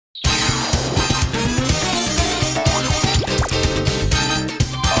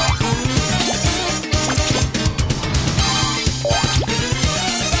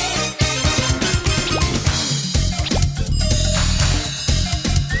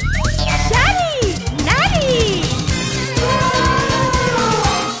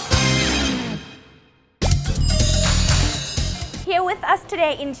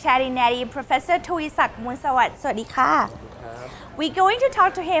today in Chatty Natty, Professor Taweesak Molsawat. สวัสดีค่ะ We're going to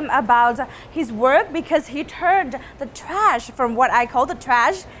talk to him about his work because he turned the trash from what I call the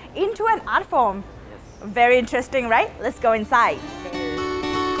trash into an art form. Yes. Very interesting, right? Let's go inside.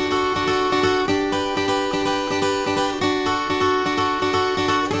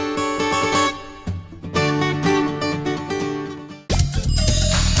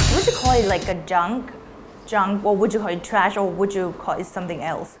 Would you call it like a junk, or would you call it trash, or would you call it something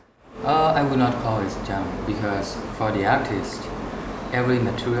else? I would not call it junk because for the artist, every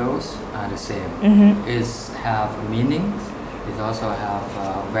materials are the same. It have meanings. It also have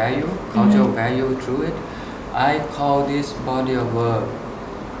value, cultural value through it. I call this body of work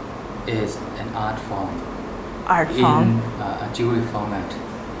is an art form. Art form. In a jewelry format.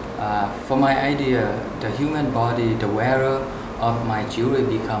 For my idea, the human body, the wearer of my jewelry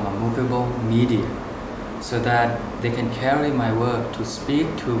become a movable media, so that they can carry my work to speak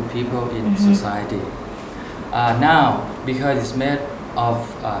to people in society. Now, because it's made of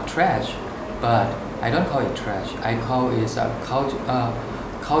trash, but I don't call it trash. I call it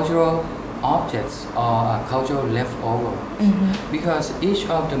cultural objects or cultural leftover. Because each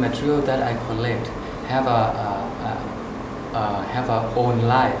of the material that I collect have a own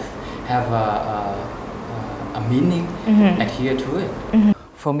life, have a meaning adhere to it.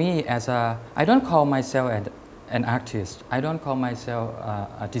 For me, I don't call myself an artist. I don't call myself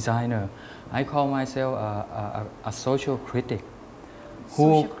a designer. I call myself a social critic.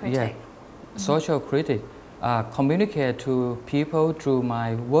 Social critic. Communicate to people through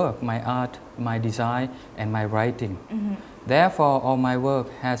my work, my art, my design, and my writing. Therefore, all my work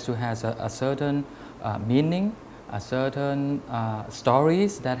has to have a certain meaning, a certain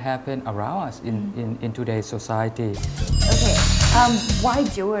stories that happen around us in today's society. Okay, why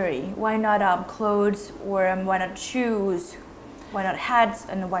jewelry? Why not clothes, or why not shoes? Why not hats,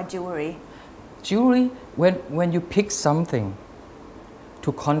 and why jewelry? Jewelry, when you pick something to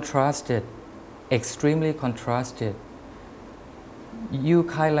contrast it, extremely contrasted, you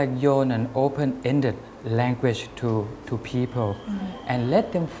kind of like yawn an open-ended language to people and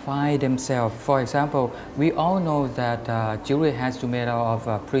let them find themselves. For example, we all know that jewelry has to be made out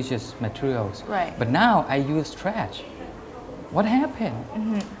of precious materials. Right. But now I use trash. What happened?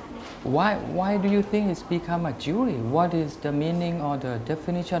 Why do you think it's become a jewelry? What is the meaning or the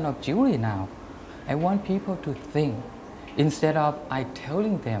definition of jewelry now? I want people to think instead of I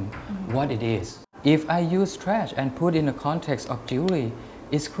telling them what it is. If I use trash and put in the context of jewelry,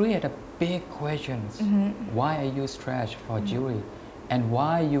 it's create a big questions. Why I use trash for jewelry, and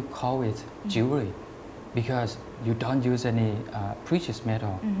why you call it jewelry? Because you don't use any precious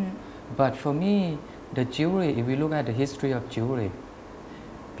metal. But for me, the jewelry, if we look at the history of jewelry,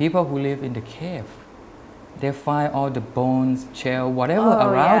 people who live in the cave, they find all the bones, shell, whatever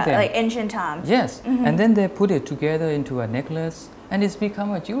around them. Like ancient times. Yes, and then they put it together into a necklace, and it's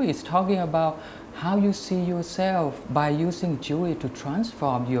become a jewelry. It's talking about how you see yourself by using jewelry to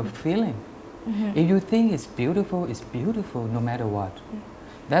transform your feeling. If you think it's beautiful no matter what.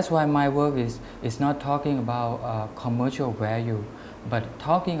 That's why my work is not talking about commercial value, but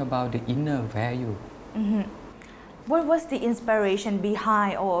talking about the inner value. What was the inspiration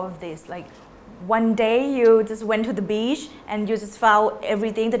behind all of this? Like, one day you just went to the beach and you just found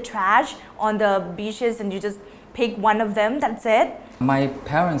everything, the trash on the beaches, and you just pick one of them, that's it? My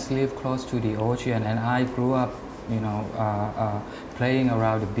parents live close to the ocean, and I grew up, playing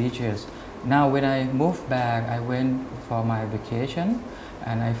around the beaches. Now when I moved back, I went for my vacation,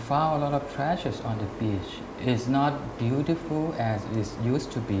 and I found a lot of trashes on the beach. It's not beautiful as it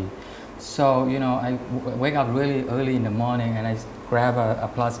used to be. So, I wake up really early in the morning, and I grab a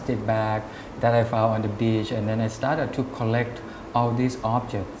plastic bag that I found on the beach, and then I started to collect all these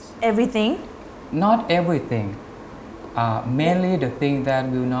objects. Everything? Not everything. Mainly the things that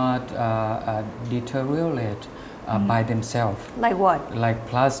will not deteriorate by themselves. Like what? Like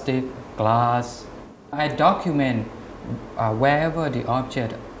plastic, glass. I document wherever the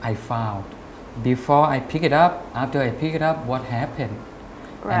object I found. Before I pick it up, after I pick it up, what happened.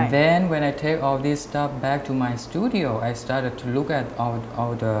 Right. And then when I take all this stuff back to my studio, I started to look at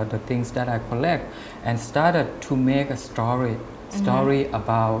all the things that I collect, and started to make a story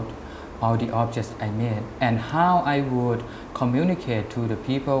about all the objects I made, and how I would communicate to the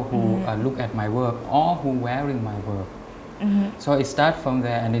people who look at my work or who wearing my work. So it started from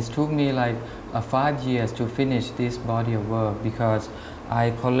there, and it took me like 5 years to finish this body of work, because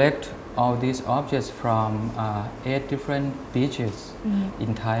I collect all these objects from 8 different beaches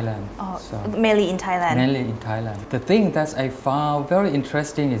in Thailand. Mainly in Thailand? Mainly in Thailand. The thing that I found very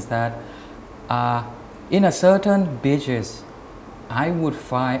interesting is that in a certain beaches, I would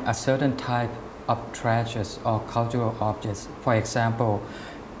find a certain type of treasures or cultural objects. For example,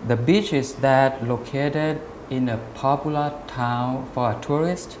 the beaches that located in a popular town for a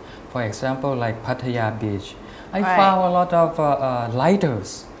tourist, for example, like Pattaya Beach, I found a lot of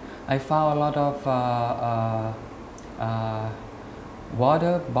lighters. I found a lot of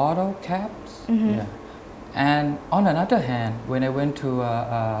water bottle caps. Yeah. And on another hand, when I went to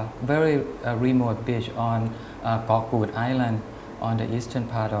a very remote beach on Kokut Island on the eastern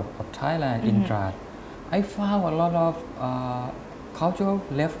part of Thailand, in Trat, I found a lot of cultural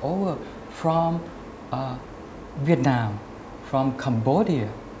leftover from Vietnam, from Cambodia.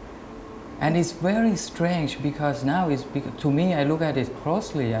 And it's very strange because now to me, I look at it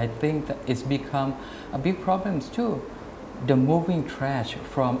closely, I think that it's become a big problem too. The moving trash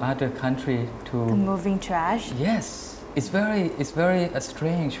from other country to... The moving trash? Yes. It's very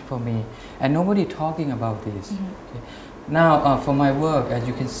strange for me. And nobody talking about this. Okay. Now, for my work, as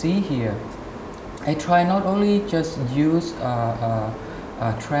you can see here, I try not only just use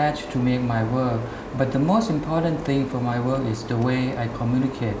trash to make my work, but the most important thing for my work is the way I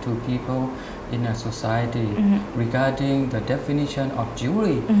communicate to people in a society regarding the definition of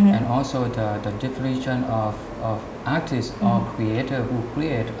jewelry and also the definition of artist or creator who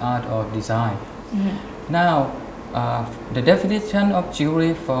create art or design. Now, the definition of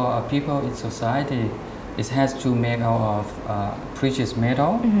jewelry for people in society, it has to make out of precious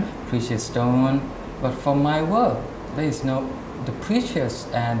metal, precious stone. But for my work, there is no, the precious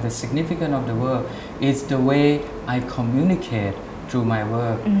and the significance of the work is the way I communicate through my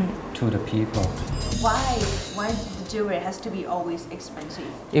work to the people. Why the jewelry has to be always expensive?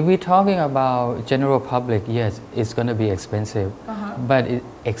 If we're talking about general public, yes, it's going to be expensive. But it's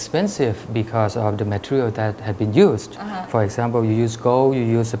expensive because of the material that had been used. For example, you use gold, you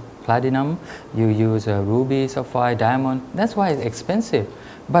use platinum, you use ruby, sapphire, diamond. That's why it's expensive.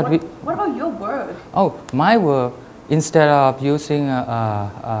 But what about your work? Oh, my work, instead of using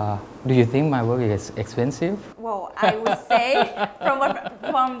do you think my work is expensive? Well, I would say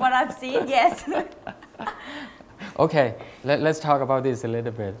from what I've seen, yes. Okay, let's talk about this a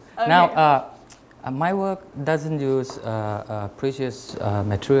little bit. Okay. Now, my work doesn't use precious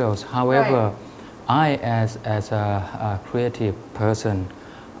materials. However, I, as a creative person,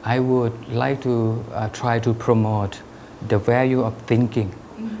 I would like to try to promote the value of thinking,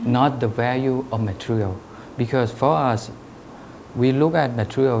 not the value of material. Because for us, we look at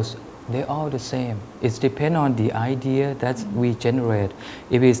materials, they're all the same. It depends on the idea that we generate.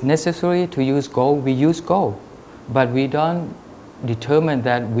 If it's necessary to use gold, we use gold. But we don't determine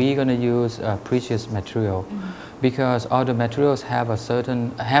that we're going to use precious material. Because all the materials have a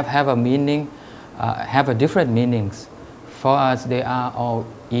certain, have a meaning, have a different meanings. For us, they are all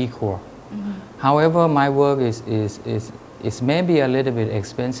equal. However, my work is maybe a little bit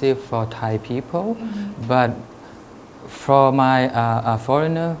expensive for Thai people, but for my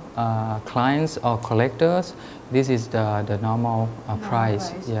foreigner clients or collectors, this is the normal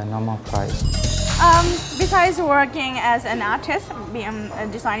price. Yeah, normal price. Besides working as an artist,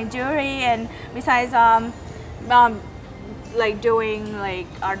 designing jewelry, and besides like doing like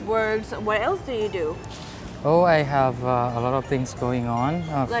artworks, what else do you do? Oh, I have a lot of things going on.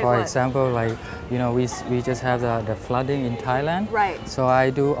 Like for what? example, like, you know, we just have the flooding in Thailand. Right. So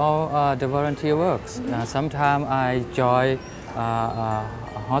I do all the volunteer works. Sometimes I join a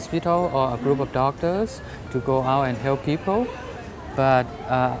hospital or a group of doctors to go out and help people. But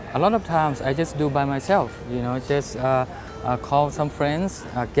a lot of times I just do by myself, you know, just call some friends,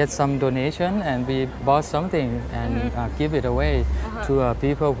 get some donation, and we bought something and give it away to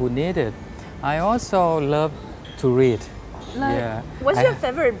people who need it. I also love to read. Yeah. What's your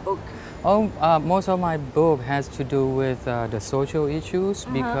favorite book? Oh, most of my book has to do with the social issues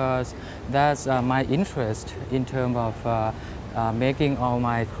because that's my interest in terms of making all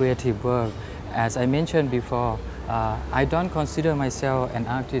my creative work. As I mentioned before, I don't consider myself an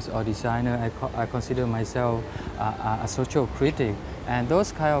artist or designer. I consider myself a social critic, and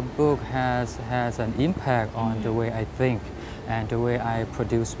those kind of book has an impact on the way I think and the way I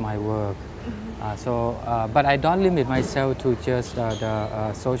produce my work. But I don't limit myself to just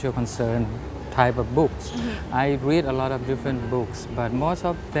the social concern type of books. I read a lot of different books, but most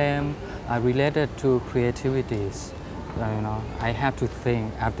of them are related to creativities. You know, I have to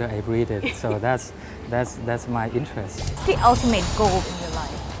think after I read it, so that's my interest. What's the ultimate goal in your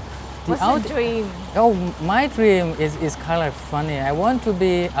life? What's the dream? Oh, my dream is kind of funny. I want to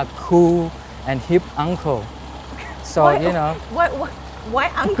be a cool and hip uncle. So you know.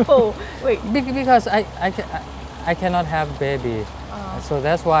 Why uncle? Wait. Because I cannot have baby, so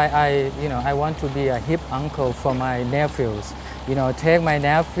that's why I want to be a hip uncle for my nephews. take my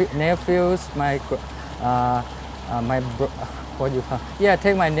nephews,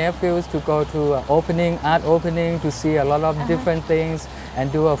 take my nephews to go to art opening, to see a lot of different things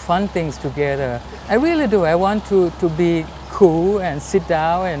and do fun things together. I really do. I want to be cool and sit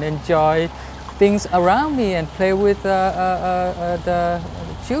down and enjoy things around me and play with the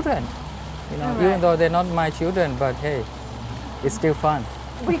children. Even though they're not my children, but hey, it's still fun.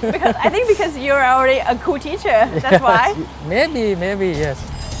 I think because you're already a cool teacher, that's why. Maybe, yes.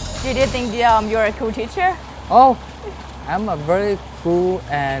 You did think you're a cool teacher? Oh, I'm a very cool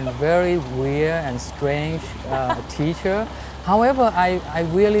and very weird and strange teacher. However, I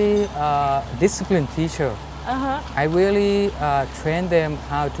really disciplined teacher. I really train them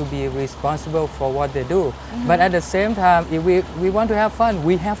how to be responsible for what they do. But at the same time, if we want to have fun,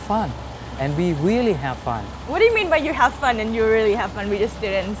 we have fun. And we really have fun. What do you mean by you have fun and you really have fun with the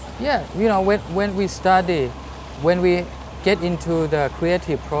students? Yeah, when we study, when we get into the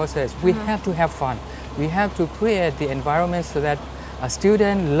creative process, we have to have fun. We have to create the environment so that a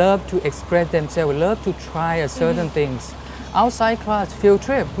student love to express themselves, love to try certain things. Outside class, field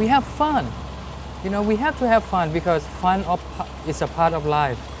trip, we have fun. We have to have fun because fun is a part of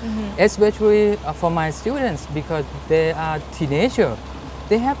life. Especially for my students because they are teenagers.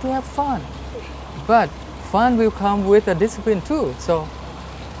 They have to have fun. But fun will come with a discipline too. So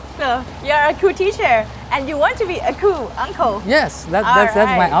you're a cool teacher and you want to be a cool uncle. Yes, that's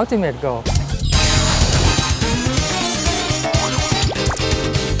my ultimate goal.